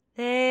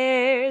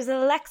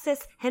There's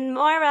Alexis and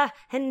Moira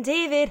and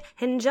David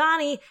and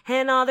Johnny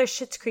and all their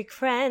Schitt's Creek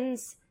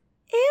friends.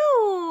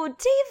 Ew,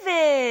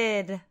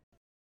 David!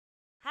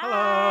 Hi!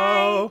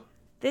 Hello!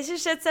 This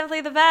is Shit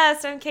Simply the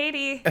Best. I'm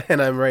Katie.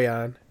 And I'm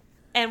Rayan.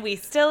 And we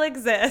still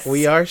exist.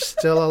 We are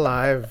still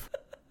alive.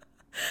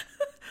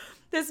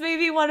 This may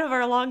be one of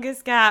our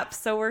longest gaps,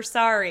 so we're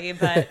sorry,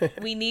 but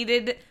we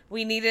needed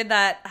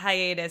that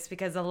hiatus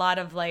because a lot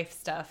of life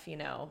stuff,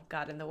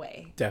 got in the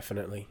way.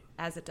 Definitely.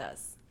 As it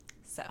does.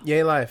 So.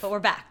 Yay, life. But we're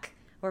back.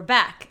 We're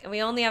back. And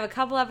we only have a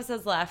couple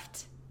episodes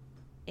left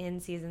in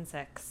season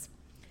 6.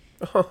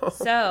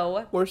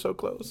 So. We're so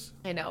close.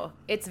 I know.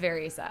 It's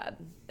very sad.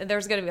 And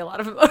there's going to be a lot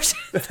of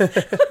emotions.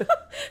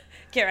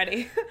 Get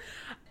ready.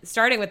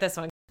 Starting with this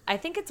one. I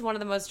think it's one of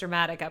the most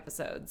dramatic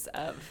episodes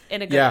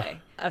in a good way,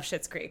 of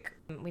Schitt's Creek.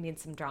 We need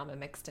some drama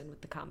mixed in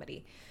with the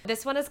comedy.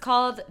 This one is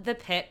called The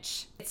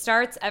Pitch. It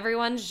starts,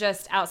 everyone's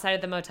just outside of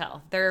the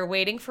motel. They're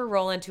waiting for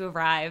Roland to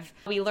arrive.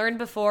 We learned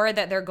before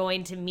that they're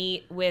going to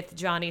meet with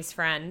Johnny's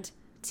friend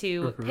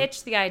to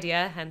pitch the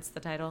idea, hence the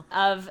title,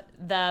 of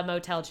the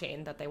motel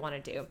chain that they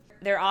want to do.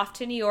 They're off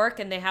to New York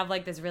and they have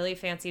like this really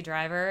fancy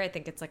driver. I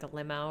think it's like a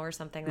limo or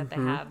something that they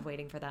have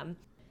waiting for them.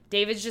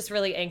 David's just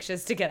really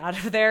anxious to get out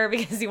of there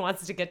because he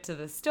wants to get to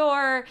the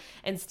store.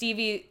 And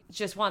Stevie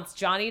just wants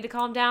Johnny to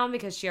calm down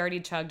because she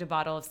already chugged a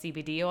bottle of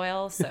CBD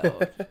oil.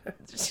 So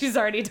she's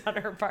already done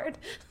her part.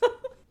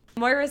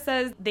 Moira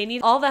says they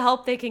need all the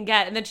help they can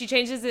get. And then she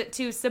changes it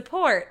to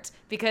support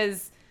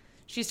because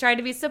she's trying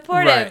to be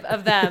supportive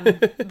of them.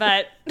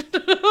 But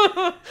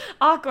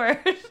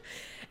awkward.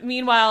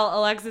 Meanwhile,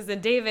 Alexis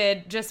and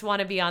David just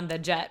want to be on the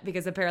jet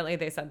because apparently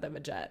they sent them a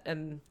jet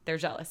and they're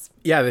jealous.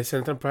 Yeah, they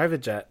sent them a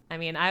private jet. I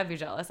mean, I would be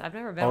jealous. I've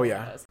never been on one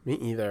of those. Me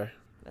either.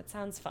 That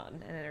sounds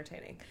fun and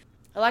entertaining.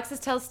 Alexis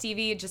tells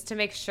Stevie just to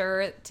make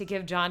sure to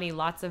give Johnny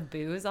lots of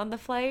booze on the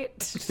flight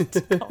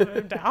to calm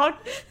him down.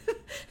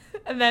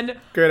 And then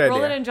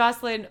Roland and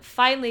Jocelyn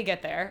finally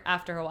get there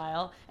after a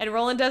while. And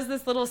Roland does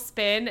this little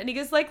spin and he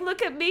goes like,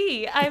 look at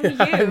me. I'm you.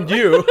 I'm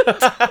you.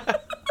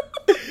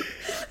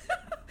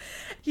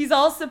 He's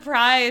all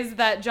surprised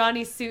that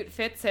Johnny's suit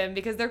fits him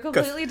because they're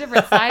completely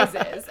different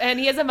sizes. And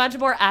he has a much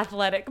more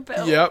athletic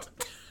build. Yep.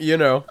 You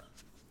know.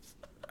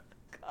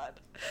 God.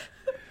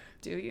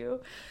 Do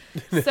you?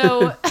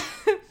 So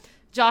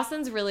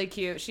Jocelyn's really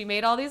cute. She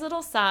made all these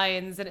little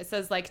signs and it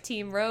says like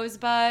Team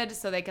Rosebud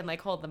so they can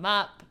like hold them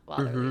up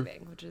while they're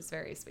leaving, which is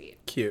very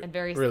sweet. Cute. And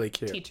very really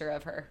cute. Teacher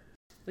of her.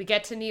 We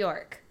get to New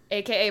York,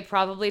 aka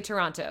probably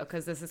Toronto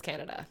because this is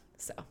Canada.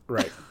 So.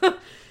 Right.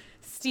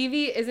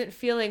 Stevie isn't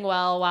feeling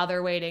well while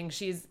they're waiting.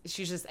 She's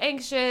just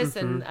anxious,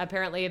 and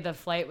apparently the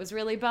flight was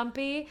really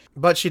bumpy.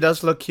 But she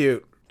does look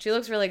cute. She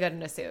looks really good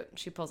in a suit.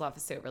 She pulls off a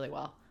suit really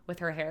well with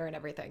her hair and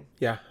everything.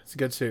 Yeah, it's a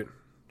good suit.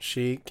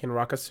 She can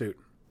rock a suit.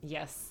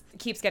 Yes. It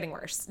keeps getting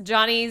worse.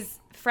 Johnny's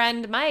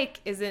friend Mike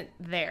isn't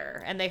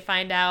there, and they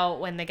find out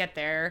when they get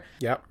there.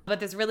 Yep. But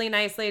this really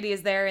nice lady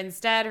is there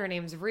instead. Her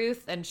name's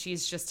Ruth, and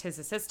she's just his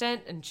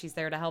assistant, and she's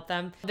there to help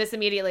them. This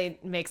immediately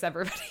makes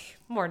everybody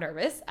more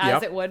nervous,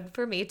 as it would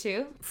for me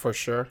too. For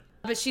sure.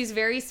 But she's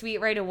very sweet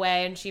right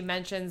away, and she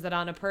mentions that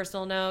on a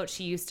personal note,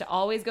 she used to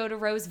always go to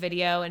Rose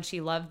Video, and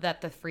she loved that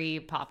the free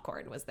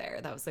popcorn was there.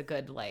 That was a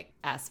good,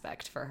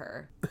 aspect for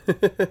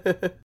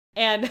her.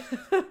 And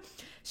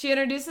she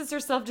introduces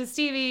herself to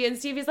Stevie, and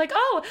Stevie's like,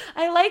 oh,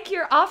 I like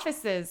your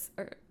offices.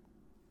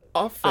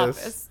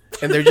 Office.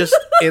 And they're just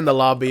in the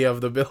lobby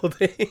of the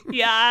building.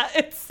 Yeah,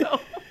 it's so...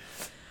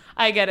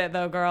 I get it,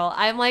 though, girl.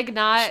 I'm,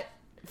 not...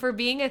 For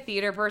being a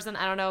theater person,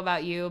 I don't know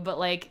about you, but,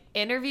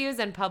 interviews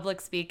and public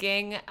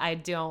speaking, I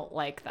don't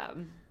like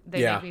them.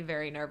 They make me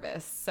very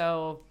nervous,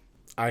 so...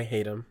 I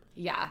hate them.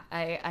 Yeah,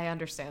 I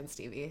understand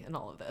Stevie and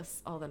all of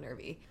this, all the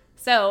nervy.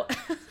 So,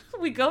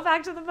 we go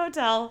back to the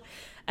motel,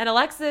 and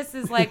Alexis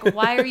is like,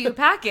 why are you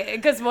packing?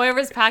 Because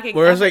Moira's packing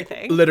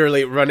everything.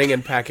 Literally running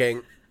and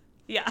packing.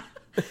 Yeah.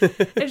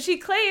 And she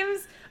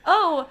claims,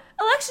 oh,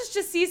 Alexis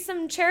just sees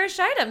some cherished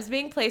items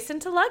being placed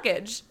into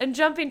luggage and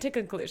jumping to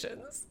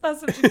conclusions.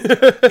 That's what she's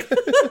doing.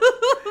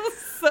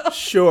 So,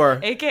 sure.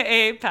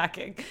 AKA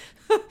packing.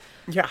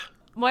 Yeah.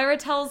 Moira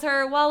tells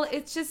her, well,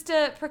 it's just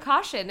a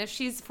precaution if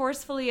she's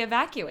forcefully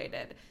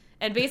evacuated.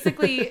 And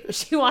basically,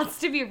 she wants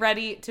to be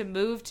ready to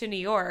move to New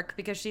York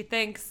because she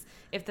thinks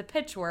if the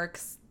pitch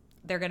works,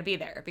 they're going to be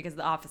there because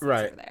the offices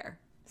are there.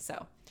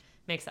 So,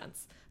 makes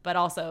sense. But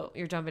also,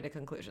 you're jumping to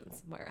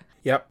conclusions, Moira.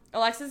 Yep.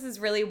 Alexis is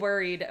really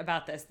worried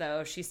about this,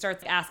 though. She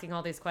starts asking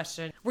all these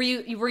questions. Were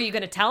you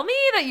going to tell me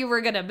that you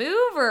were going to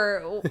move?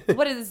 Or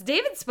what is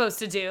David supposed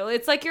to do?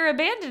 It's like you're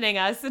abandoning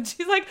us. And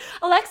she's like,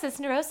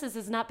 Alexis, neurosis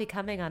is not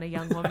becoming on a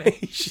young woman.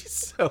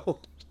 She's so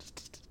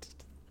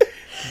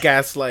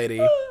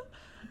gaslighty.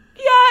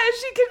 Yeah,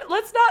 she can.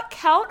 Let's not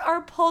count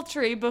our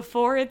poultry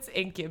before it's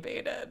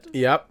incubated.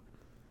 Yep.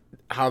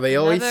 How they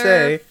always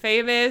say.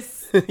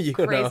 Famous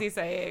crazy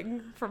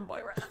saying from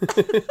Moira.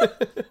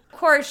 Of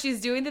course,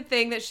 she's doing the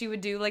thing that she would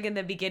do in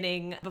the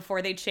beginning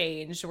before they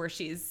changed, where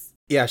she's...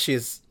 Yeah,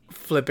 she's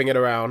flipping it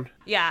around.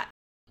 Yeah.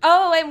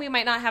 Oh, and we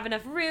might not have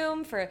enough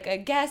room for a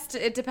guest.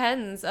 It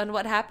depends on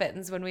what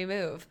happens when we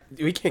move.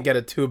 We can't get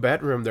a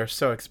 2-bedroom. They're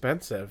so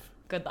expensive.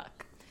 Good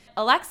luck.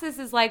 Alexis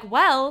is like,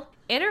 well,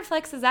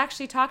 Interflix has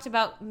actually talked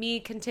about me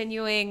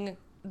continuing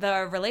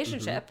the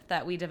relationship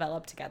that we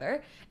developed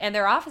together. And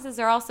their offices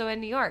are also in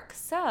New York.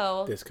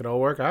 So This could all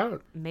work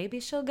out. maybe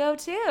she'll go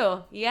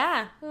too.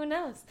 Yeah, who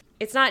knows?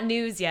 It's not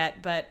news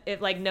yet, but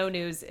no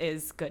news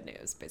is good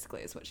news,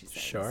 basically, is what she's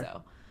saying. Sure.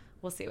 So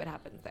we'll see what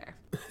happens there.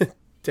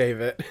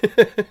 David.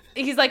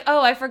 He's like, oh,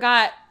 I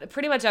forgot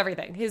pretty much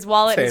everything. His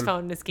wallet, Same. his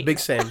phone, his keys. Big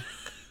same.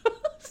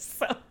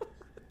 So,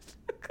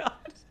 God.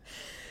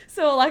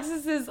 So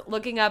Alexis is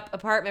looking up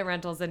apartment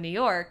rentals in New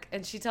York,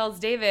 and she tells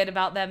David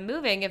about them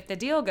moving if the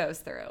deal goes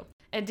through.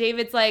 And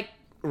David's like,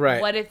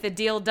 Right. what if the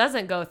deal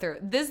doesn't go through?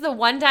 This is the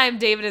one time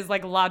David is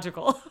like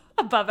logical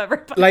above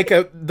everybody. Like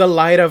the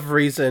light of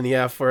reason,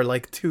 yeah, for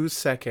like 2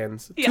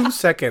 seconds. Yeah. 2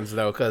 seconds,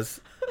 though, because...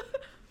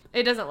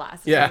 It doesn't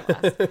last. It Yeah.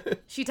 doesn't last.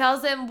 She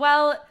tells him,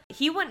 well,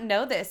 he wouldn't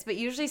know this, but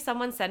usually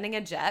someone sending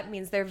a jet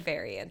means they're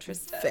very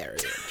interested. Very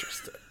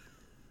interested.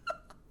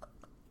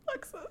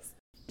 Alexis.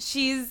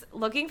 She's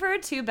looking for a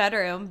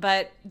 2-bedroom,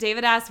 but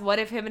David asks, what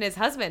if him and his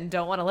husband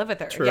don't want to live with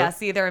her? True. Yeah,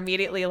 see, they're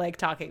immediately like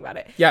talking about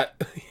it. Yeah.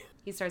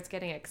 He starts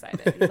getting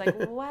excited. He's like,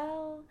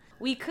 well,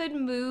 we could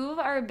move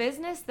our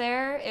business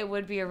there. It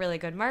would be a really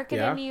good market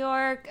Yeah. in New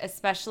York,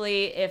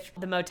 especially if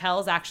the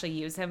motels actually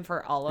use him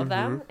for all of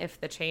them, if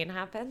the chain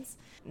happens.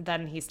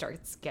 Then he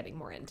starts getting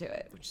more into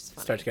it, which is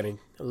funny. Starts getting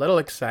a little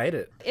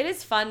excited. It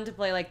is fun to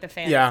play like the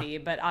fantasy,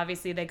 but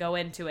obviously they go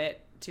into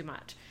it too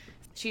much.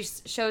 She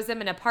shows him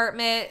an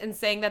apartment and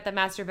saying that the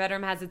master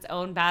bedroom has its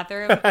own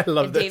bathroom. I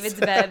love and this. David's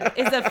bed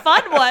is a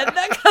fun one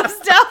that comes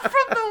down from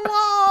the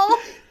wall.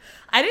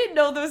 I didn't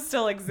know those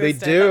still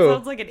existed. do. That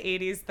sounds like an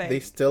 80s thing.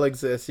 They still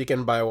exist. You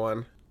can buy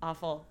one.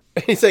 Awful.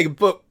 He's like,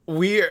 but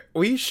we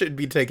should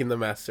be taking the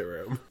master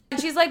room.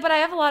 And she's like, but I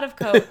have a lot of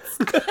coats.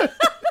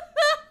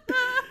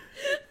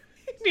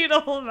 You need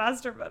a whole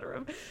master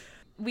bedroom.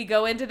 We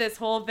go into this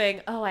whole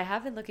thing. Oh, I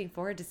have been looking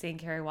forward to seeing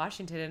Kerry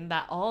Washington in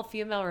that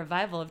all-female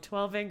revival of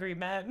 12 Angry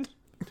Men.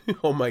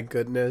 Oh my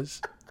goodness.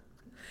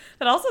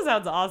 That also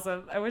sounds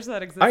awesome. I wish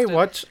that existed. I would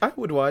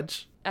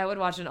watch. I would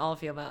watch an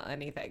all-female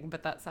anything,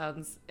 but that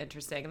sounds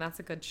interesting, and that's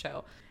a good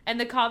show. And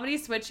the comedy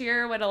switch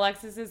here when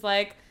Alexis is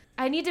like,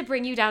 I need to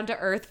bring you down to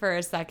earth for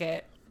a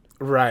second.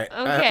 Right.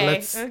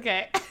 Okay,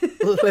 okay.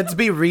 Let's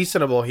be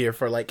reasonable here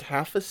for like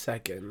half a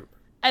second.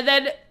 And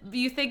then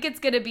you think it's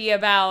going to be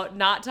about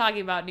not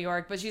talking about New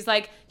York, but she's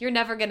like, you're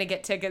never going to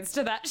get tickets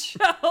to that show.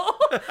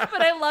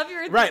 But I love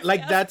your Right,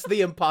 like enthusiasm. that's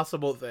the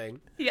impossible thing.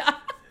 Yeah.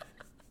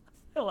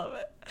 I love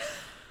it.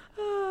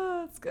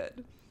 Oh, that's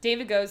good.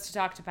 David goes to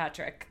talk to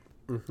Patrick.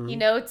 He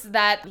notes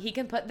that he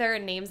can put their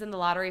names in the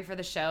lottery for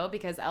the show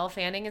because Elle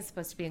Fanning is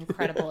supposed to be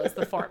incredible as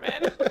the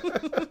foreman.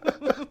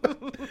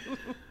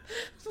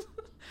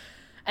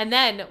 And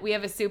then we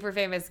have a super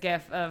famous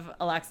gif of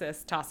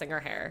Alexis tossing her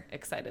hair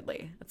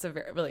excitedly. It's a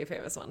really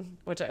famous one,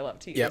 which I love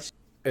to use. Yep.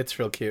 It's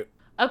real cute.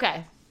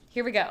 Okay,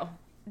 here we go.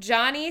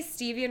 Johnny,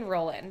 Stevie, and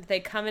Roland, they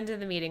come into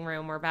the meeting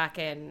room. We're back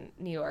in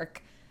New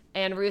York.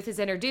 And Ruth is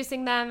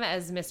introducing them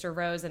as Mr.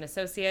 Rose and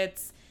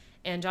Associates.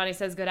 And Johnny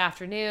says, good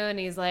afternoon.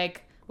 He's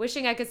like,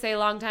 wishing I could say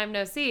long time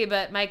no see,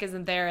 but Mike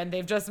isn't there and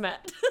they've just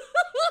met.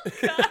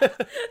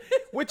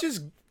 Which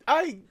is,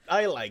 I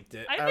liked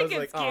it. I think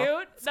was it's like, cute.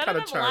 oh, it's None kind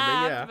of of them charming,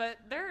 laughed, yeah. but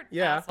they're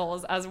Yeah.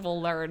 assholes, as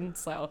we'll learn.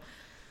 So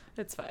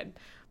it's fine.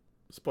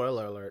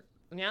 Spoiler alert.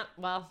 Yeah,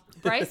 well,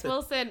 Bryce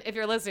Wilson, if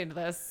you're listening to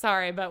this,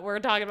 sorry, but we're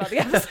talking about the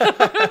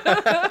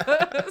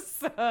episode.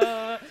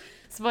 So,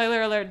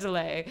 spoiler alert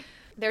delay.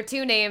 Their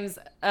two names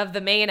of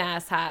the main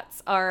ass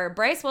hats are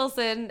Bryce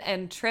Wilson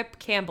and Trip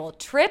Campbell.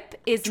 Trip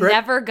is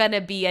never going to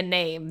be a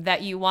name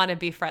that you want to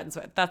be friends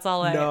with. That's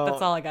all I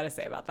got to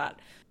say about that.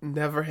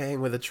 Never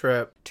hang with a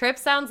Trip. Trip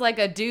sounds like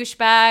a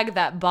douchebag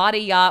that bought a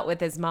yacht with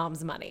his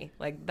mom's money.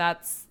 Like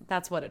that's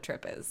what a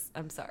Trip is.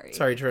 I'm sorry.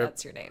 Sorry, if Trip.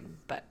 That's your name,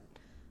 but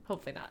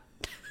hopefully not.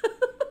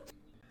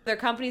 Their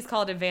company's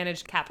called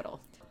Advantage Capital.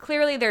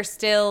 Clearly they're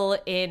still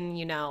in,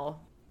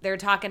 they're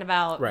talking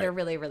about they're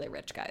really, really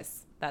rich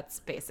guys. That's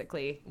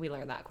basically, we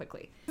learned that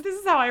quickly. This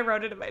is how I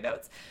wrote it in my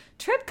notes.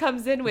 Trip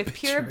comes in with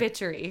pure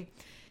bitchery,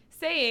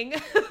 saying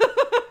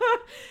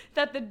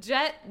that the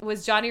jet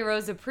was Johnny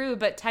Rose approved,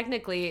 but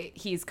technically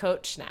he's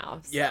coach now.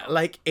 So. Yeah,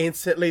 like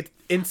instantly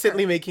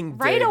making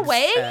Right digs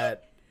away?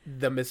 at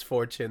the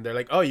misfortune. They're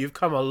like, oh, you've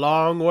come a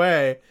long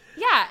way.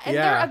 Yeah, and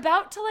Yeah. they're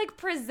about to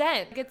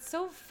present. It's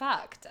so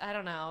fucked. I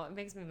don't know. It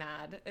makes me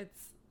mad.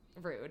 It's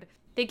rude.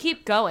 They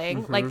keep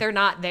going like they're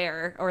not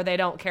there or they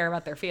don't care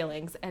about their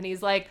feelings. And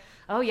he's like,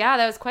 oh yeah,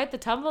 that was quite the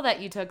tumble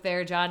that you took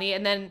there, Johnny.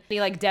 And then he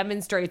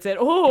demonstrates it.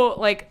 Oh,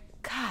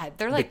 God,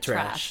 they're Big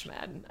trash,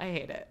 man. I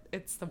hate it.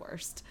 It's the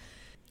worst.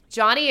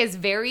 Johnny is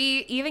very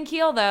even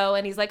keel though.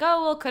 And he's like,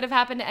 oh, well, could have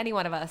happened to any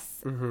one of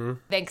us.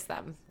 Thanks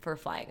them for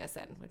flying us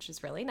in, which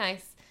is really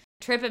nice.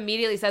 Trip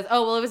immediately says,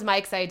 oh, well, it was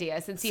Mike's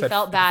idea since he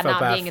felt bad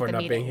not being at the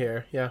meeting. Being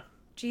here. Yeah.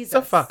 Jesus.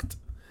 So fucked.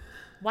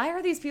 Why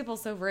are these people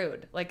so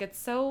rude? It's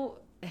so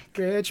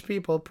Rich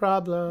people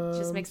problems.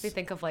 Just makes me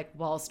think of like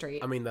Wall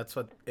Street. I mean, that's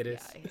what it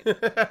is. Yeah.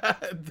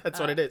 That's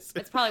what it is.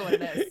 It's probably what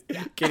it is.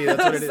 Yeah. Katie,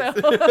 that's what it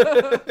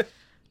is.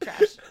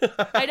 Trash.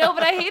 I know,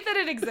 but I hate that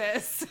it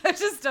exists. I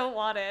just don't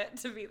want it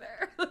to be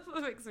there.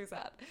 It makes me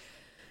sad.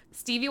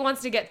 Stevie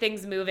wants to get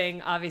things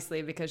moving,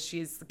 obviously, because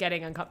she's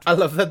getting uncomfortable. I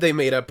love that they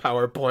made a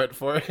PowerPoint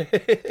for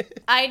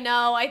it. I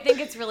know. I think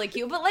it's really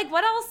cute. But, like,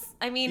 what else?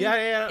 I mean,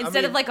 Yeah.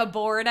 instead of, like, a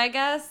board, I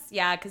guess.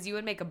 Yeah, because you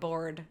would make a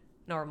board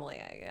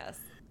normally, I guess.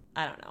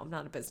 I don't know. I'm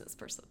not a business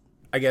person.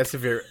 I guess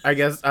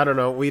I don't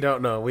know. We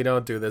don't know. We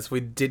don't do this. We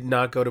did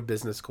not go to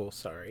business school.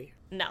 Sorry.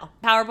 No.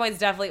 PowerPoint's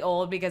definitely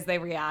old because they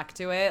react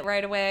to it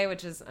right away,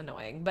 which is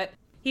annoying. But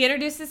he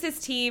introduces his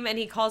team and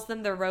he calls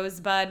them the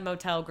Rosebud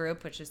Motel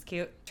Group, which is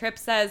cute. Tripp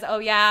says, oh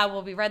yeah,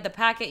 well, we read the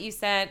packet you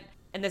sent.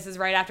 And this is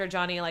right after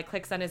Johnny like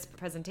clicks on his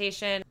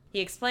presentation. He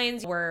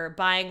explains we're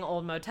buying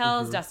old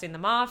motels, dusting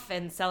them off,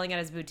 and selling it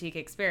as boutique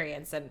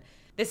experience. And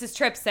this is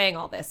Tripp saying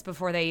all this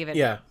before they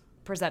even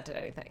presented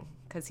anything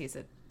because he's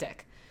a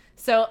dick.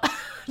 So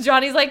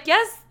Johnny's like,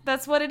 yes,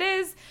 that's what it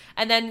is.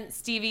 And then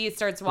Stevie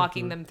starts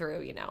walking them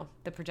through,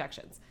 the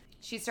projections.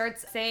 She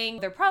starts saying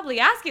they're probably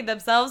asking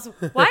themselves,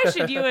 why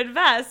should you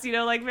invest?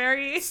 Like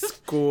very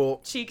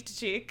school cheek to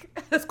cheek.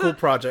 School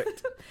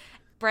project.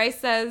 Bryce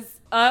says,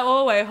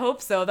 oh, I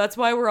hope so. That's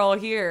why we're all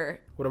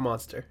here. What a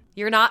monster.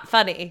 You're not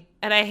funny.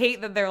 And I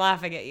hate that they're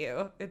laughing at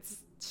you. It's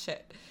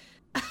shit.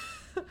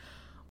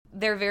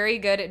 They're very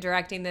good at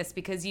directing this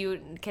because you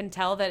can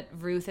tell that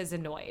Ruth is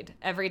annoyed.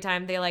 Every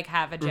time they like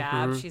have a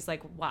jab, she's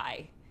like,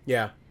 why?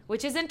 Yeah.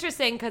 Which is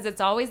interesting because it's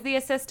always the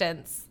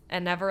assistants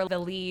and never the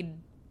lead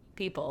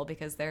people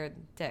because they're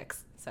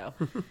dicks. So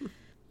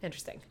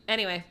interesting.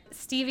 Anyway,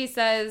 Stevie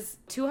says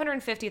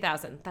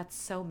 250,000. That's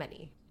so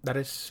many. That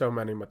is so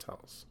many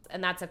motels.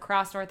 And that's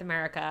across North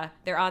America.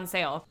 They're on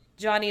sale.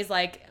 Johnny's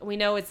like, we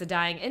know it's a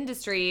dying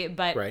industry,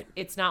 but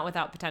it's not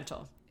without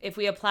potential. If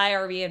we apply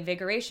our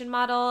reinvigoration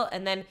model,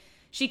 and then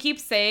she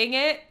keeps saying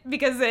it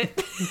because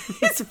it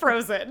is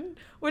frozen,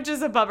 which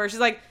is a bummer. She's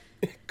like,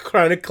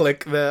 trying to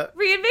click the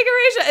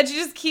reinvigoration, and she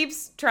just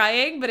keeps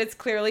trying, but it's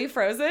clearly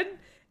frozen.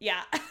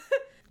 Yeah.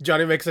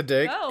 Johnny makes a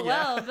dig. Oh,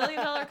 well, $1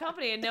 billion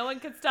company, and no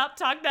one can stop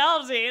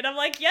technology. And I'm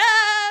like,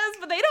 yes,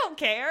 but they don't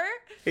care.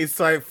 He's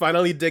like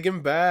finally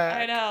digging back.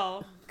 I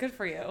know. Good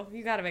for you.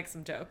 You got to make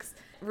some jokes.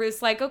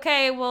 Ruth's like,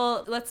 okay,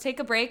 well, let's take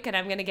a break, and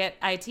I'm going to get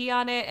IT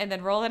on it. And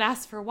then Roland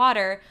asks for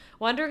water,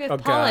 wondering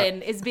if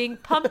pollen is being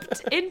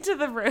pumped into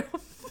the room.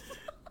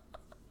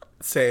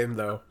 Same,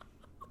 though.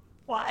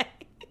 Why?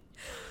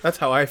 That's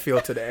how I feel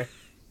today.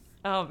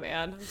 Oh,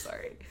 man. I'm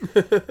sorry.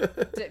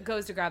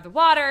 Goes to grab the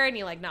water, and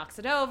he, like, knocks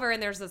it over,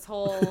 and there's this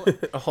whole...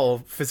 a whole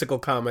physical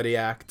comedy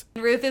act.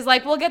 Ruth is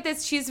like, we'll get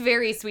this... She's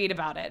very sweet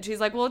about it. She's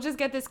like, we'll just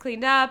get this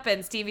cleaned up,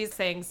 and Stevie's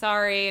saying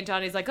sorry, and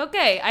Johnny's like,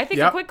 okay, I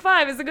think a quick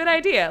five is a good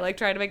idea. Like,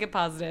 trying to make it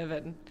positive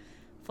and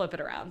flip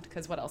it around,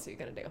 because what else are you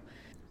going to do?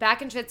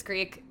 Back in Schitt's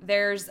Creek,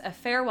 there's a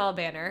farewell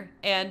banner,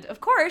 and, of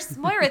course,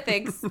 Moira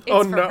thinks it's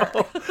oh, for no.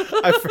 her.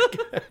 I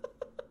forget.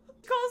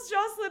 Calls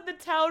Jocelyn the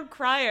town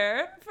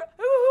crier.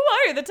 Who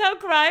are you, the town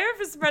crier,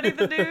 for spreading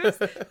the news?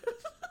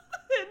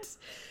 And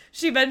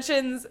she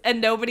mentions,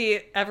 and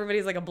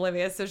everybody's like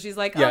oblivious. So she's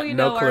like,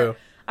 no clue.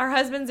 Our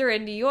husbands are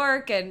in New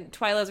York, and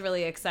Twyla's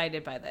really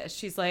excited by this.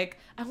 She's like,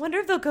 I wonder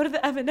if they'll go to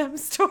the M&M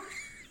store.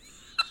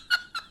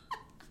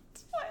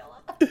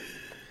 Twyla.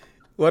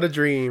 What a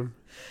dream.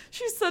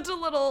 She's such a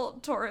little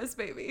tourist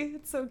baby.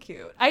 It's so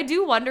cute. I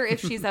do wonder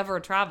if she's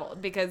ever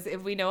traveled, because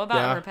if we know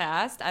about her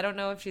past, I don't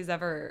know if she's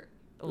ever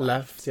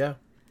left,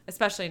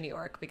 especially in New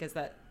York, because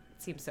that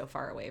seems so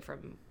far away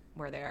from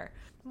where they are.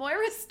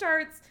 Moira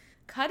starts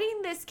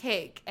cutting this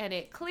cake, and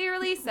it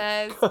clearly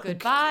says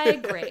goodbye,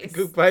 Grace.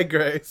 Goodbye,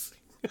 Grace.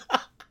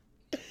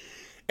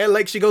 And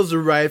like she goes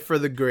right for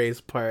the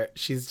Grace part.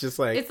 She's just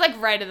like, it's like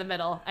right in the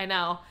middle. I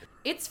know.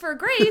 It's for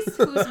Grace,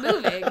 who's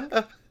moving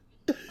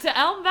to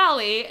Elm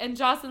Valley, and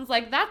Jocelyn's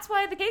like, that's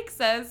why the cake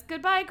says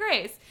goodbye,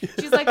 Grace.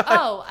 She's like,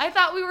 oh, I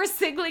thought we were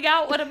singling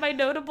out one of my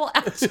notable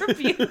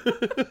attributes.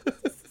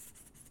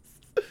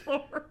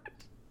 Lord.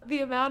 The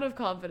amount of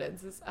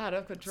confidence is out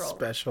of control.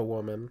 Special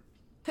woman.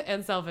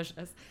 And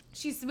selfishness.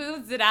 She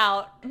smooths it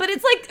out, but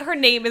it's like her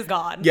name is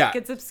gone. Yeah. Like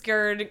it's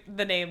obscured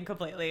the name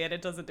completely, and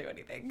it doesn't do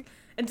anything.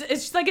 And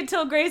it's just like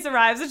until Grace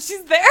arrives, and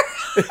she's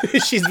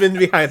there. She's been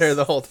behind her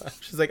the whole time.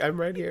 She's like, I'm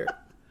right here.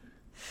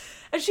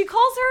 And she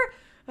calls her,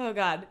 oh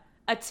God,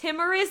 a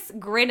timorous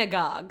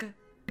grinagog.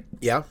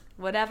 Yeah.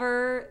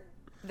 Whatever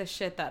the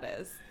shit that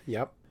is.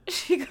 Yep.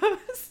 She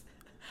goes,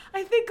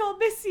 I think I'll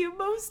miss you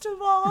most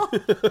of all.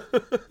 It's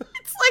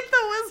like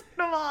the Wizard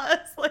of Oz,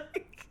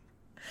 like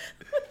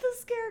with the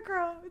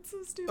scarecrow. It's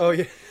so stupid. Oh,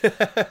 yeah.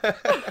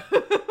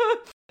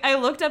 I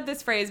looked up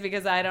this phrase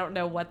because I don't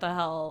know what the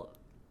hell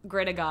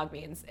grinagog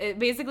means. It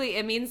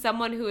means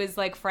someone who is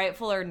like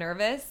frightful or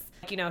nervous,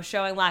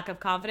 showing lack of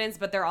confidence,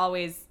 but they're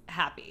always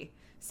happy.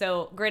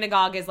 So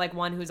grinagog is like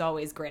one who's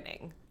always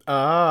grinning.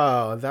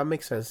 Oh, that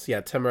makes sense.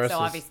 Yeah, timorous. So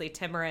obviously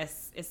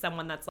timorous is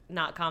someone that's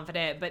not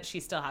confident, but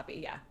she's still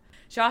happy. Yeah.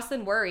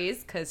 Jocelyn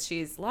worries, because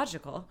she's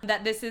logical,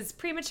 that this is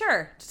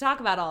premature to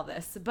talk about all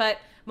this. But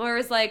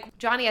Moira's like,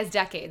 Johnny has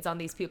decades on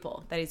these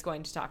people that he's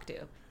going to talk to.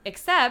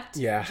 Except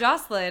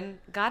Jocelyn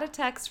got a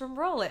text from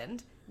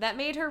Roland that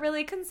made her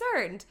really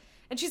concerned.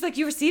 And she's like,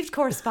 you received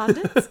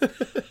correspondence?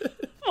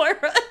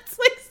 Moira, it's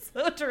like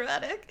so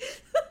dramatic.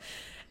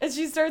 And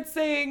she starts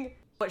saying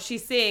what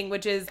she's seeing,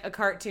 which is a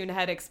cartoon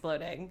head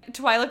exploding.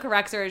 Twyla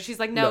corrects her. She's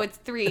like, no, it's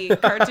 3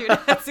 cartoon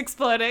heads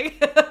exploding.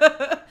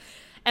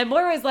 And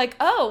Moira's like,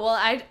 oh, well,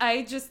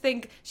 I just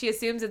think she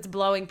assumes it's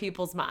blowing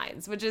people's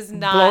minds, which is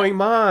not... Blowing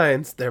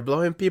minds. They're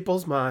blowing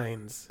people's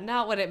minds.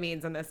 Not what it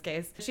means in this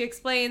case. She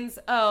explains,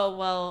 oh,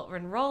 well,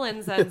 when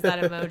Roland sends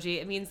that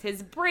emoji, it means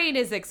his brain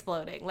is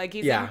exploding. Like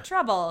he's in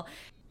trouble.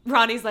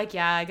 Ronnie's like,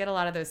 yeah, I get a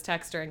lot of those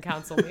texts during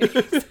council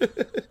meetings.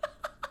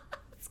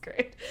 It's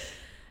great.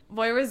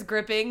 Moira's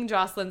gripping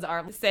Jocelyn's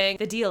arm, saying,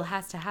 the deal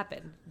has to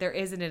happen. There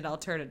isn't an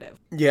alternative.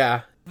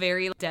 Yeah.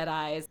 Very dead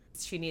eyes.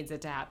 She needs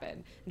it to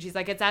happen. And she's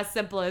like, it's as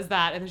simple as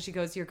that. And then she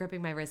goes, you're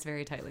gripping my wrist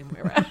very tightly,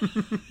 Moira.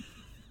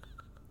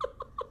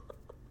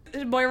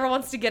 Moira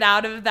wants to get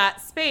out of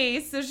that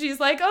space. So she's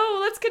like, oh,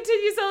 let's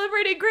continue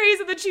celebrating Grace.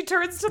 And then she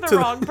turns to the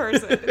wrong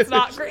person. It's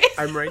not Grace.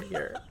 I'm right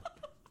here.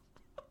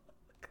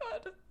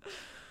 God.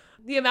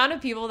 The amount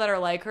of people that are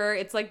like her,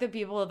 it's like the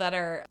people that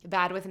are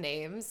bad with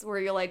names, where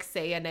you'll like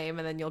say a name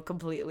and then you'll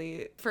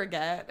completely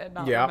forget and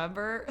not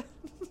remember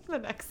the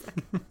next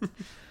second.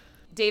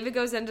 David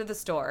goes into the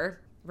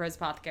store, Rose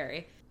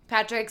Apothecary.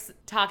 Patrick's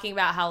talking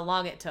about how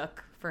long it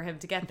took for him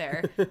to get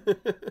there.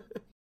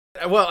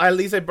 Well, at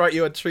least I brought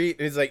you a treat.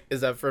 And he's like,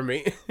 is that for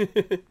me?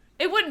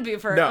 It wouldn't be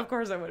for him. Of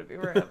course it wouldn't be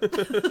for him.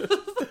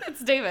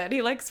 It's David.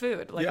 He likes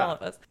food, like all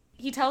of us.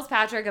 He tells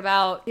Patrick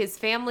about his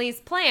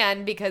family's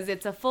plan because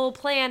it's a full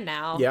plan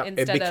now. Yeah,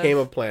 it became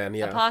a plan,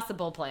 a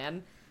possible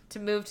plan to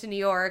move to New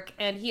York.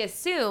 And he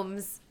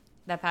assumes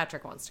that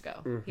Patrick wants to go.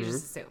 Mm-hmm. He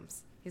just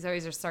assumes. He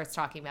always just starts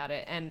talking about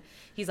it. And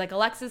he's like,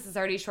 Alexis has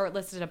already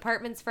shortlisted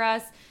apartments for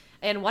us.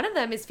 And one of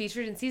them is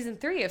featured in season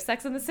 3 of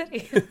Sex and the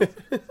City.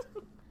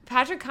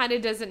 Patrick kind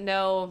of doesn't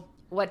know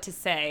what to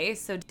say.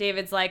 So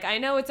David's like, I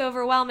know it's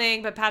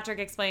overwhelming, but Patrick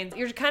explains,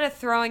 you're kind of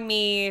throwing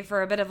me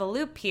for a bit of a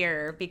loop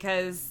here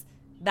because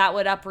that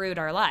would uproot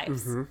our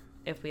lives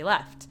if we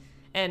left.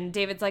 And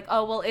David's like,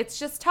 oh, well, it's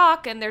just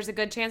talk, and there's a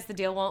good chance the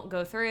deal won't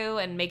go through,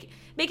 and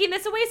making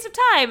this a waste of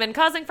time and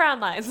causing frown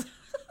lines.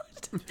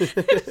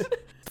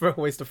 For a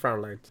waste of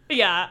frown lines.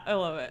 Yeah, I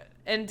love it.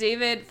 And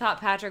David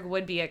thought Patrick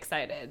would be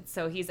excited,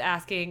 so he's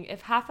asking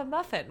if half a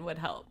muffin would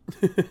help.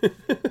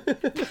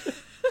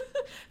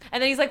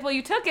 And then he's like, well,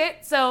 you took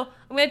it, so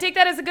I'm going to take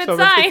that as a good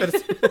sign.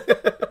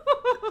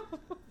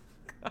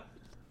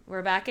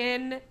 We're back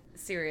in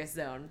Serious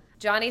Zone.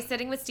 Johnny's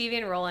sitting with Stevie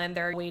and Roland.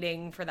 They're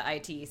waiting for the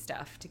IT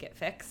stuff to get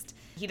fixed.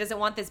 He doesn't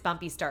want this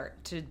bumpy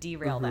start to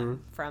derail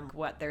them from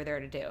what they're there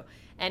to do.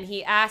 And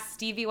he asks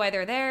Stevie why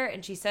they're there,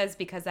 and she says,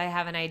 because I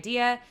have an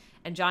idea.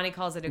 And Johnny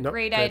calls it a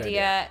great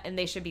idea, and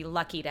they should be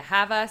lucky to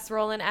have us,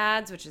 Roland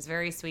adds, which is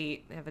very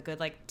sweet. They have a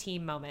good,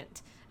 team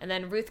moment. And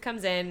then Ruth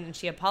comes in, and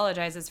she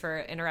apologizes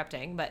for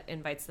interrupting, but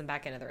invites them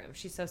back into the room.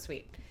 She's so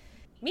sweet.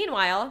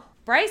 Meanwhile,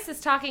 Bryce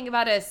is talking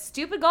about a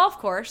stupid golf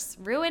course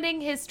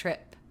ruining his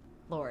trip.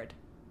 Lord.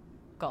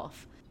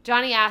 Golf.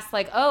 Johnny asks,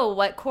 oh,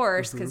 what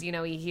course? Because,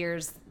 he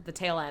hears the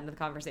tail end of the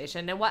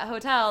conversation. And what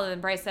hotel?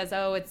 And Bryce says,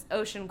 oh, it's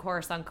Ocean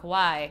Course on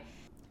Kauai.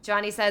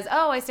 Johnny says,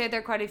 oh, I stayed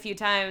there quite a few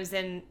times,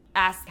 and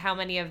asks how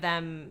many of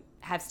them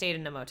have stayed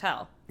in a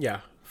motel. Yeah,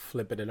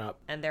 flipping it up.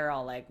 And they're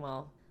all like,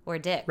 well, we're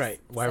dicks. Right.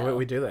 Why would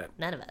we do that?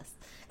 None of us.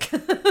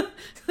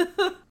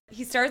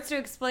 He starts to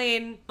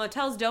explain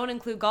motels don't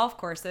include golf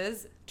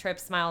courses. Tripp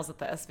smiles at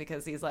this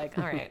because he's like,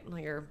 all right, well,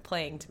 you're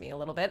playing to me a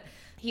little bit.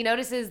 He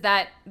notices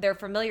that they're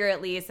familiar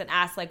at least and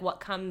asks what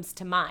comes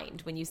to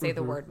mind when you say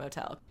the word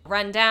motel.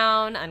 Run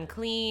down,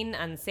 unclean,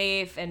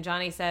 unsafe. And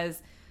Johnny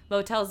says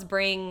motels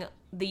bring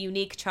the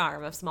unique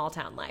charm of small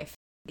town life.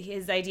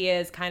 His idea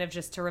is kind of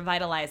just to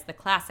revitalize the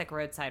classic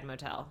roadside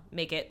motel,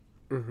 make it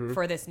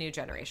for this new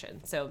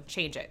generation. So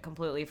change it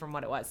completely from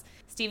what it was.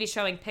 Stevie's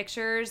showing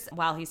pictures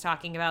while he's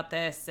talking about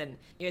this, and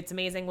it's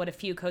amazing what a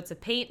few coats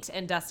of paint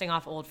and dusting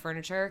off old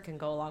furniture can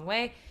go a long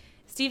way.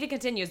 Stevie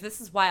continues,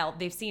 this is wild.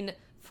 They've seen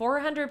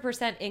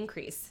 400%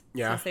 increase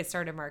since they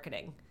started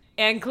marketing.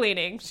 And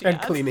cleaning.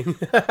 Cleaning.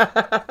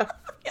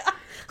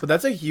 So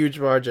that's a huge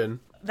margin.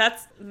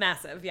 That's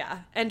massive, yeah.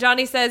 And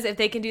Johnny says if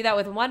they can do that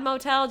with one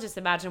motel, just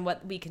imagine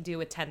what we can do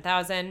with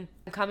 10,000.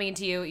 Coming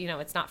to you,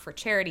 it's not for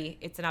charity,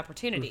 it's an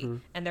opportunity.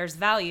 And there's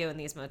value in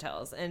these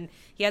motels. And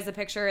he has a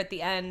picture at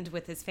the end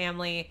with his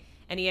family,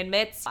 and he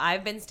admits,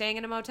 I've been staying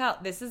in a motel.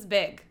 This is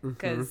big,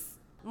 because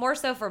more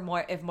so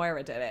for if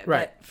Moira did it.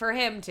 Right. But for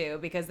him, too,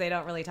 because they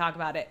don't really talk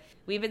about it.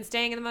 We've been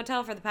staying in the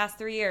motel for the past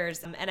 3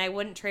 years, and I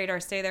wouldn't trade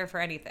our stay there for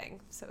anything.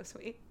 So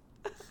sweet.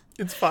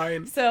 It's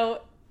fine.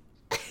 So...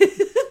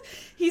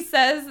 He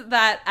says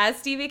that, as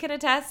Stevie can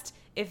attest,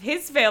 if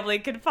his family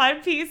can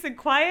find peace and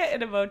quiet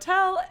in a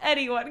motel,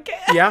 anyone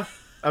can. Yeah.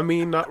 I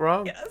mean, not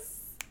wrong.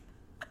 Yes.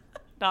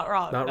 Not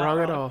wrong. Not wrong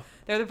at all.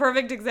 They're the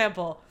perfect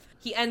example.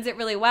 He ends it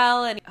really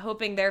well and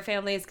hoping their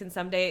families can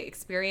someday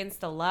experience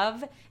the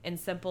love and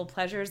simple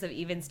pleasures of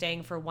even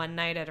staying for one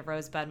night at a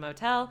Rosebud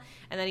Motel.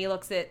 And then he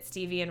looks at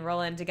Stevie and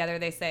Roland together.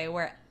 They say,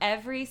 where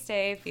every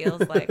stay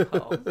feels like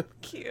home.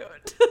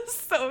 Cute.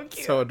 So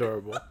cute. So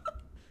adorable.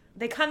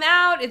 They come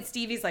out and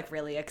Stevie's like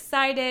really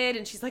excited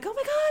and she's like, oh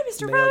my God,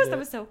 Mr. Nailed Rose, it. that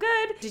was so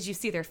good. Did you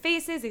see their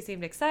faces? They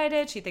seemed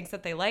excited. She thinks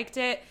that they liked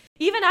it.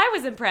 Even I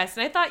was impressed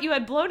and I thought you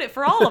had blown it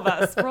for all of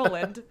us,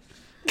 Roland.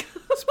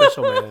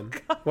 Special man.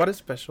 What a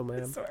special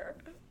man. I swear.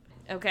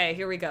 Okay,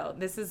 here we go.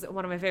 This is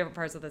one of my favorite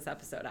parts of this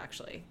episode,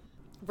 actually.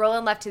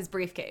 Roland left his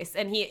briefcase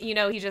and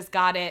he just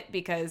got it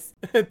because...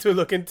 to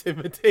look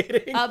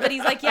intimidating. but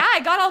he's like, yeah, I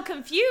got all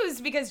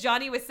confused because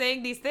Johnny was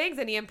saying these things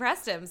and he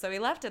impressed him. So he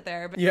left it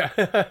there. But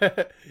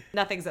yeah.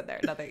 nothing's in there.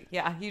 Nothing.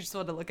 Yeah, you just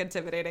want to look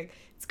intimidating.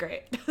 It's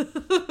great.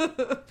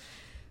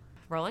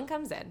 Roland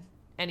comes in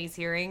and he's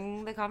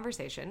hearing the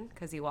conversation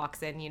because he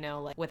walks in,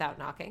 like without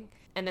knocking.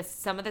 And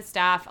some of the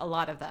staff, a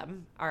lot of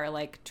them are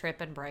like Trip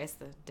and Bryce,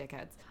 the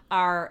dickheads,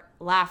 are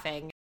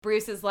laughing.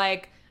 Bruce is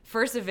like,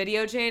 first a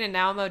video chain and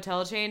now a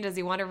motel chain. Does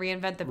he want to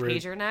reinvent the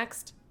pager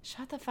next?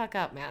 Shut the fuck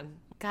up, man.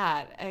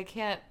 God, I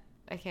can't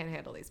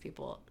handle these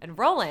people. And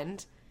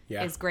Roland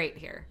is great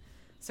here.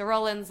 So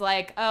Roland's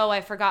like, oh,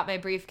 I forgot my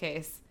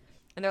briefcase.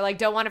 And they're like,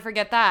 don't want to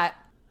forget that.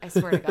 I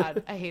swear to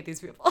God, I hate these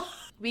people.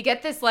 We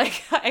get this,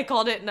 like, I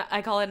call it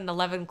an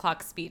 11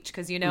 o'clock speech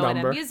because, in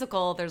a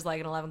musical, there's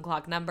like an 11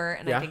 o'clock number.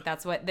 And I think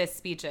that's what this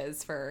speech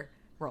is for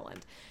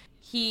Roland.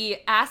 He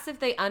asks if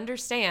they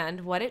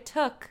understand what it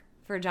took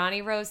for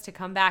Johnny Rose to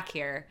come back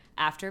here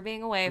after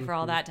being away for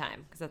all that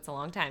time, because that's a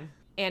long time.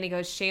 And he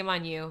goes, shame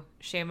on you,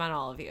 shame on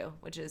all of you,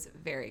 which is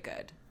very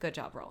good. Good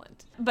job,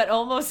 Roland. But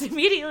almost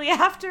immediately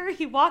after,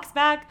 he walks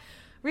back,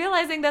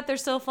 realizing that they're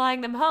still flying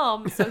them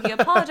home. So he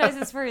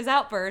apologizes for his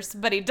outburst,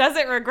 but he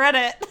doesn't regret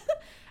it.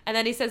 And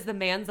then he says, the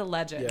man's a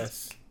legend.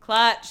 Yes.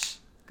 Clutch.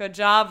 Good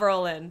job,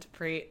 Roland.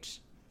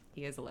 Preach.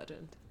 He is a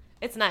legend.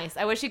 It's nice.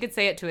 I wish he could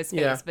say it to his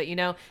face, but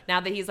now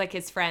that he's like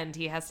his friend,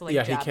 he has to like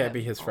jab he can't him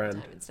be his all friend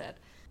the time instead.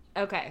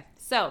 Okay,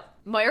 so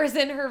Moira's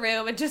in her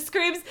room and just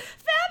screams,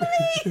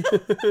 family!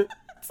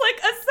 It's like,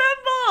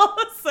 assemble!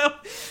 So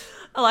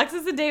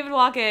Alexis and David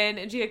walk in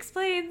and she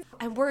explains,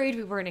 I'm worried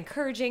we weren't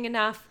encouraging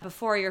enough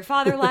before your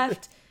father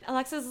left.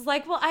 Alexis is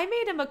like, well, I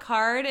made him a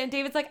card. And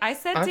David's like, I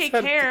said take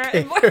care.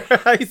 And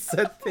I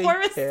said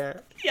take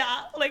care.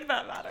 Yeah, like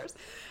that matters.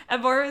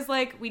 And Moira's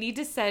like, we need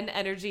to send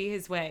energy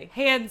his way.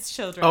 Hands,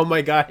 children. Oh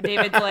my God. And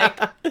David's like,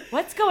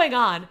 what's going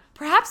on?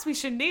 Perhaps we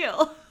should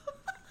kneel.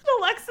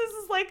 Alexis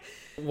is like,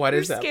 what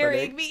is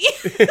scaring me?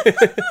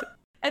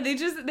 And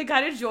they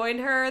kind of join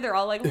her. They're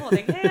all like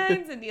holding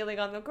hands and kneeling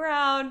on the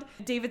ground.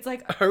 David's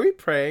like, are we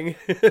praying?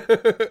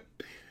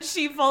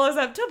 She follows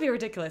up, don't be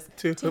ridiculous.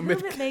 To whom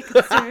it may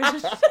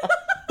concern.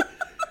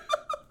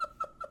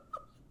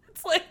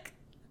 It's like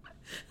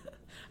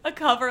a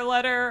cover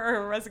letter or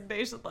a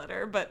resignation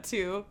letter, but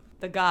to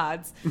the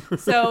gods.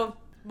 So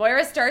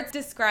Moira starts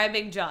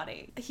describing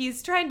Johnny.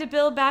 He's trying to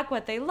build back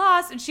what they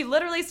lost, and she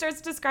literally starts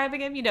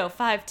describing him,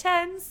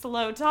 5'10",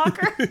 slow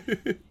talker.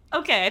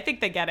 Okay, I think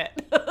they get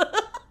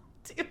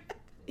it.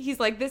 He's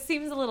like, this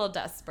seems a little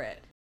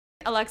desperate.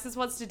 Alexis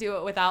wants to do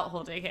it without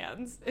holding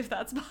hands, if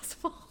that's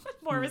possible.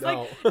 Moira's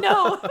like,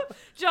 no,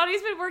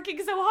 Johnny's been working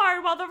so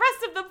hard while the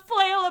rest of them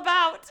flail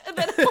about. And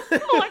then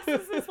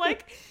Alexis is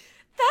like,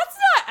 that's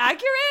not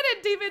accurate.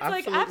 And David's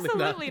like,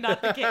 absolutely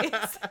not the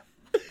case.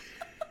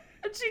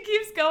 And she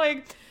keeps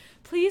going,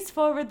 please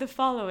forward the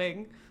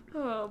following.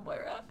 Oh,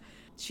 Moira.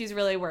 She's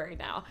really worried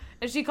now.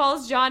 And she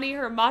calls Johnny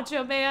her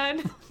macho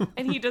man,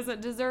 and he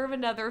doesn't deserve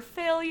another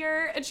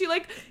failure. And she,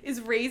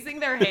 is raising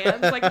their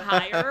hands,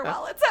 higher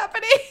while it's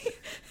happening.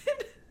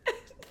 And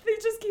they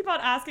just keep on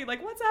asking,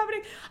 what's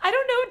happening? I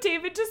don't know,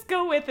 David, just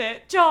go with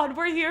it. John,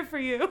 we're here for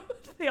you.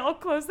 They all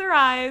close their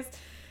eyes.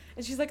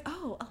 And she's like,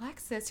 oh,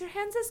 Alexis, your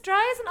hand's as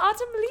dry as an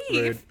autumn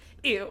leaf.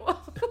 Rude. Ew.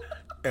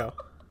 Ew.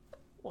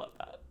 Love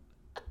that.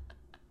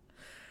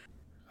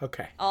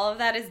 Okay. All of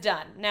that is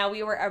done. Now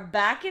we are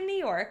back in New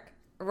York.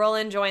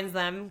 Roland joins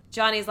them.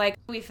 Johnny's like,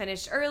 we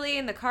finished early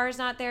and the car's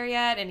not there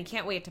yet. And he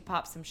can't wait to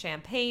pop some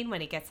champagne when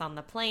he gets on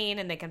the plane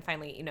and they can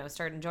finally,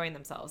 start enjoying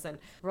themselves. And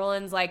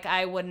Roland's like,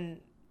 I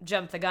wouldn't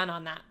jump the gun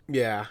on that.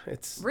 Yeah,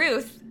 it's...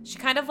 Ruth, she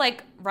kind of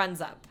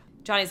runs up.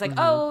 Johnny's like,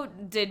 oh,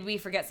 did we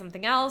forget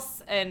something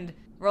else? And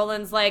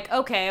Roland's like,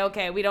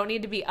 okay, we don't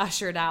need to be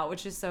ushered out,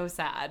 which is so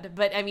sad.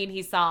 But I mean,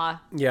 he saw...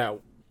 Yeah,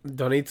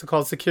 don't need to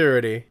call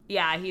security.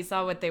 Yeah, he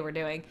saw what they were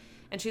doing.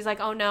 And she's like,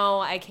 oh no,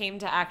 I came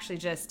to actually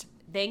just...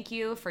 thank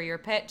you for your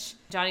pitch.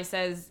 Johnny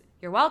says,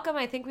 you're welcome.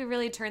 I think we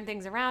really turned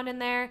things around in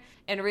there.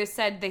 And Ruth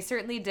said they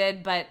certainly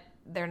did, but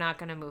they're not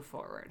going to move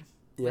forward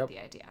with the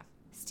idea.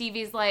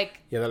 Stevie's like...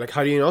 Yeah, they're like,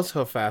 how do you know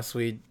so fast?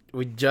 We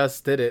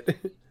just did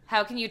it.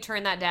 How can you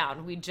turn that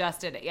down? We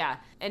just did it, yeah.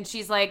 And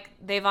she's like,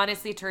 they've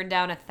honestly turned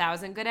down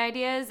 1,000 good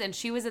ideas. And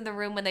she was in the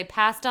room when they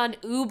passed on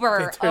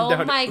Uber.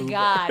 Oh my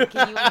God.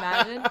 Can you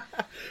imagine?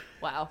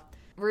 Wow.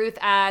 Ruth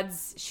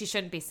adds, she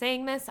shouldn't be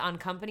saying this on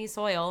company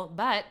soil,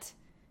 but...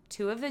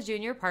 2 of the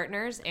junior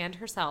partners and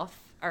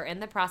herself are in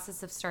the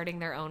process of starting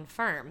their own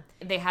firm.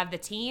 They have the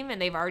team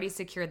and they've already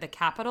secured the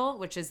capital,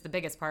 which is the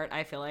biggest part,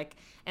 I feel like,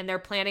 and they're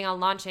planning on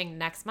launching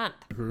next month.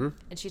 Mm-hmm.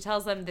 And she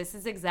tells them this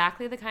is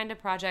exactly the kind of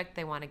project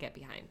they want to get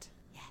behind.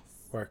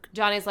 Work.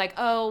 Johnny's like,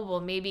 oh,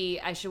 well,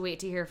 maybe I should wait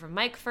to hear from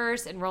Mike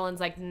first. And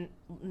Roland's like,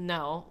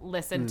 no,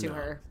 listen to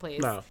her,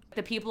 please. No.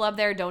 The people up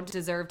there don't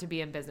deserve to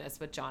be in business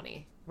with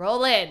Johnny.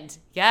 Roland,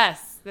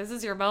 yes, this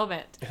is your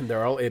moment. And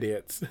they're all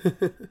idiots.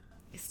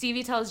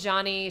 Stevie tells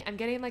Johnny, I'm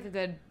getting like a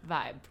good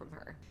vibe from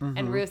her. Mm-hmm.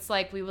 And Ruth's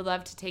like, we would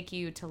love to take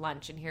you to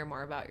lunch and hear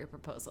more about your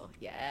proposal.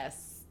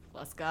 Yes,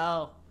 let's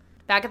go.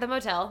 Back at the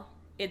motel.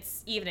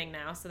 It's evening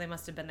now, so they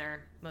must have been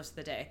there most of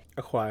the day.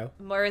 A while.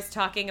 Moira's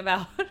talking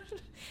about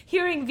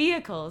hearing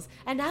vehicles,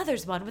 and now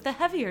there's one with a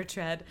heavier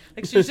tread.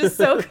 Like, she's just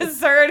so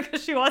concerned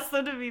because she wants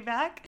them to be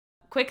back.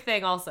 Quick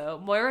thing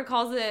also, Moira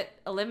calls it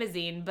a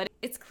limousine, but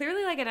it's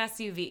clearly like an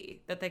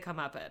SUV that they come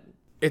up in.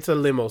 It's a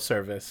limo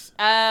service.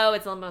 Oh,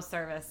 it's a limo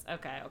service.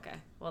 Okay.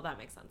 Well, that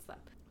makes sense then.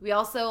 We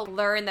also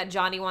learned that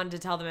Johnny wanted to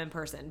tell them in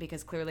person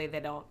because clearly they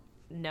don't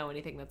know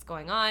anything that's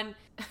going on.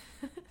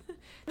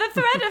 The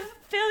threat of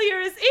failure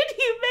is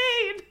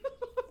inhumane,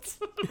 that's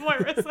what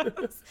Moira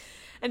says.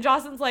 And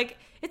Jocelyn's like,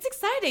 it's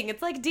exciting.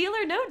 It's like Deal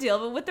or No Deal,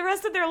 but with the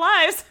rest of their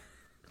lives.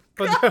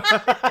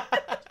 Oh,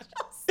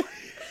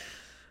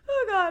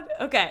 God.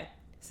 Okay.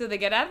 So they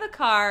get out of the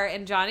car,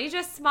 and Johnny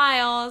just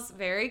smiles.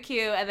 Very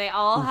cute. And they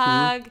all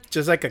hug.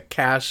 Just like a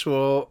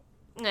casual.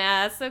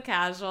 Yeah, it's so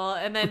casual.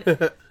 And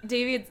then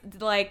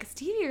David's like,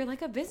 Stevie, you're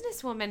like a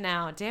businesswoman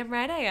now. Damn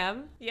right I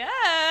am.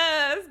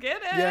 Yes, get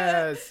it.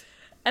 Yes.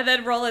 And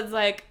then Roland's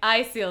like,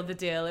 I sealed the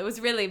deal. It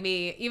was really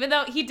me. Even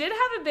though he did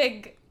have a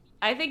big,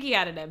 I think he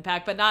had an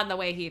impact, but not in the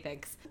way he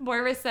thinks.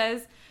 Moira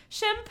says,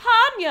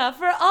 Champagne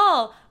for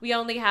all. We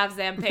only have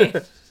Champagne.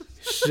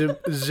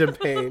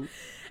 Champagne.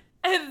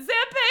 And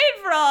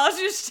Champagne for all.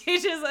 She just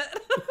changes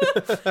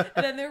it.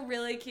 And then they're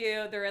really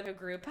cute. They're in a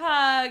group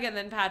hug. And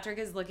then Patrick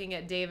is looking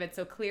at David.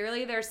 So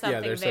clearly there's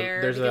something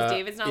there because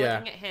David's not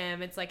looking at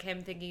him. It's like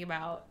him thinking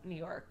about New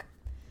York.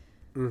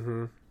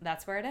 Mm-hmm.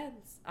 That's where it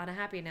ends. On a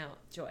happy note.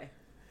 Joy.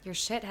 Your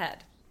shithead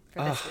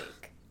for this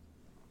week.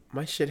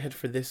 My shithead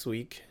for this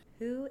week.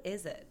 Who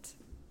is it?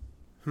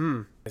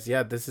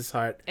 Yeah, this is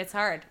hard. It's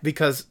hard.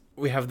 Because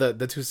we have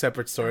the two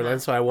separate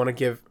storylines, so I want to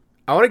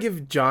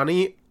give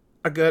Johnny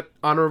a good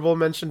honorable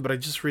mention, but I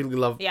just really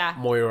love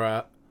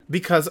Moira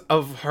because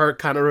of her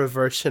kind of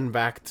reversion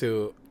back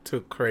to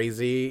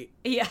crazy.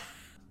 Yeah.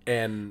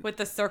 And with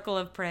the circle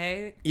of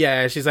prey.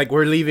 Yeah, she's like,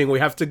 we're leaving, we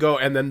have to go,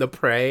 and then the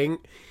praying.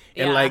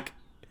 And like,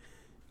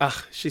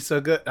 she's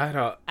so good.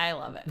 I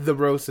love it. The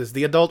roses,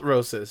 the adult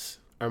roses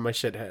are my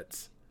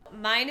shitheads.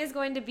 Mine is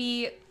going to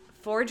be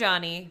for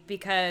Johnny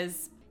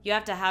because you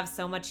have to have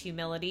so much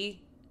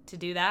humility to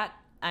do that.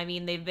 I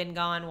mean, they've been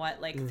gone,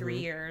 3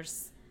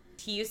 years.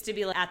 He used to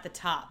be at the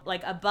top,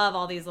 like above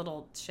all these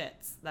little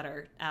shits that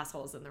are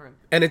assholes in the room.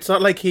 And it's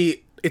not like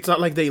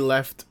they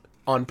left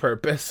on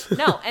purpose.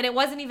 No, and it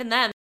wasn't even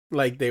them.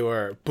 Like they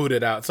were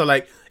booted out. So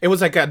like, it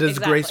was like a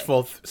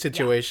disgraceful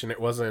situation. Yeah.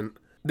 It wasn't,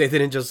 they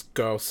didn't just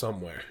go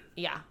somewhere.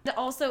 Yeah.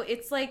 Also,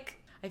 it's like,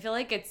 I feel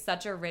like it's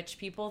such a rich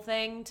people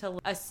thing to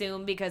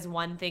assume because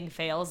one thing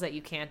fails that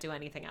you can't do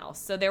anything else.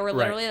 So they were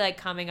literally like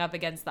coming up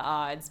against the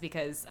odds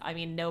because, I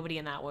mean, nobody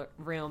in that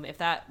room, if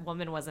that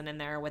woman wasn't in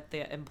there with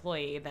the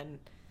employee, then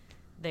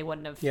they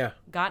wouldn't have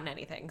gotten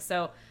anything.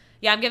 So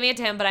yeah, I'm giving it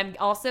to him, but I'm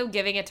also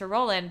giving it to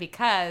Roland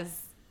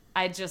because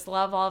I just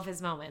love all of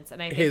his moments.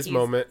 And I think his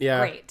moment,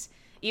 great.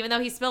 Even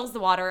though he spills the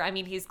water, I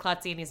mean, he's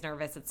klutzy and he's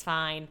nervous. It's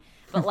fine.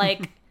 But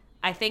like,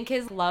 I think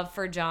his love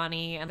for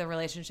Johnny and the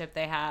relationship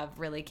they have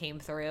really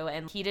came through.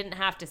 And he didn't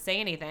have to say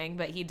anything,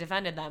 but he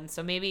defended them.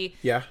 So maybe,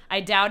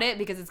 I doubt it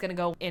because it's going to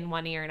go in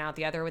one ear and out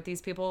the other with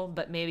these people.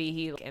 But maybe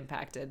he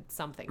impacted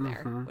something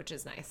there, which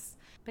is nice.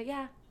 But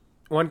yeah.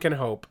 One can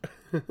hope.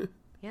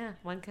 Yeah,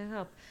 one can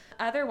hope.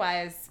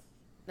 Otherwise,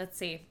 let's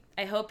see.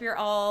 I hope you're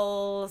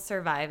all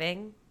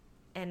surviving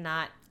and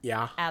not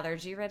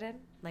allergy ridden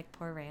like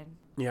poor Rand.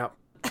 Yep.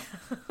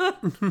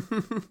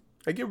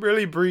 I can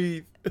barely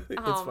breathe.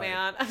 Oh,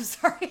 man. I'm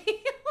sorry.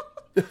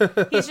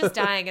 He's just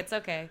dying. It's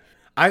okay.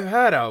 I've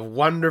had a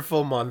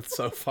wonderful month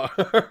so far.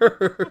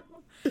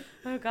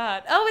 Oh,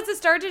 God. Oh, it's a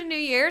start to a new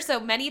year.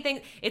 So many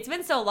things. It's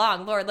been so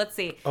long. Lord, let's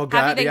see. Oh,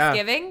 God, Happy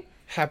Thanksgiving. Yeah.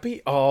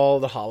 Happy all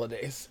the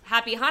holidays.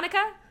 Happy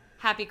Hanukkah.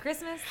 Happy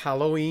Christmas.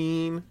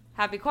 Halloween.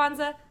 Happy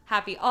Kwanzaa.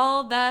 Happy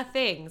all the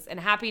things. And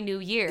Happy New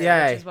Year,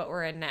 which is what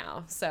we're in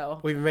now. So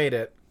we've made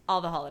it.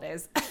 All the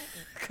holidays.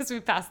 Because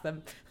we passed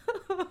them.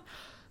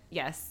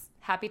 Yes.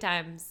 Happy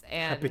times.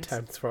 And happy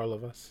times for all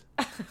of us.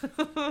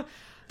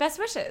 Best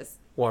wishes.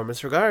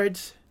 Warmest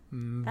regards.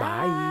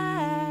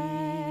 Bye.